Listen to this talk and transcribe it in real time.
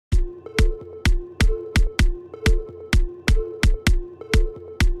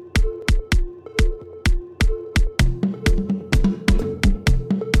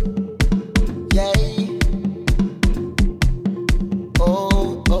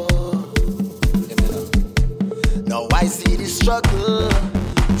I see the struggle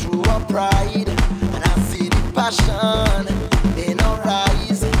through our pride, and I see the passion in our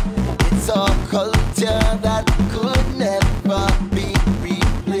eyes. It's our culture that could never be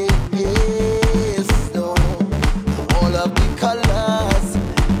replaced. No, all of the colors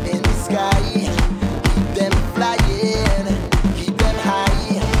in the sky, keep them flying, keep them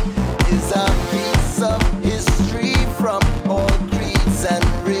high, is a piece of history from all creeds and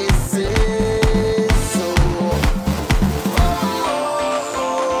races. So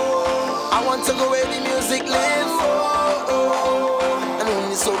I want to go where the music lives, and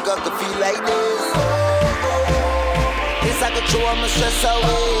only so got to feel like this. It's like a throw all my stress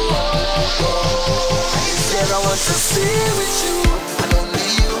away. Right there I want to stay with you, and only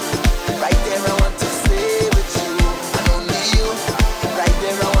you. Right there I want to stay with you, and only you. Right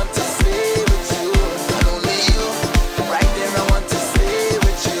there I want to stay with you, and only you. Right there I want to stay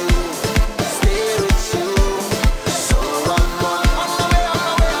with you, stay with you. So I'm on the way, on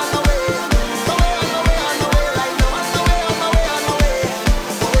the way, on the way, on the way, on the way, on the way right now, on the way, on the way, on the way, on the way, on the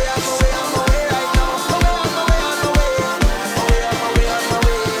way, on the way right now, on the way, on the way, on the way, on the way, on the way, on the way, on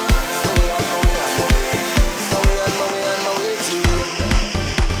the way, on the way, on the way, on the way, on the way to you.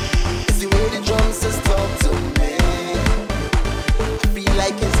 It's the way the drums just talk to me. I feel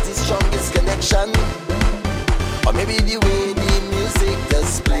like it's the strongest connection, or maybe the way the music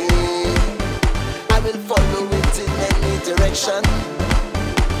does play. I will follow it in any direction.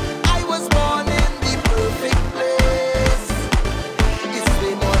 I was born in the perfect place. It's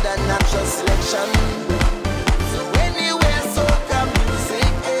way more than natural selection. So anywhere soca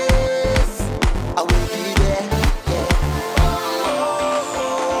music is, I will be there.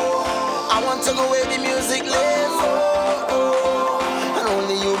 I want to go where the music lives, and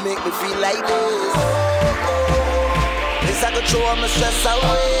only you make me feel like this. It's like a throw all my stress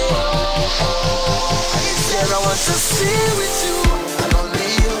away. It's there I want to stay with you.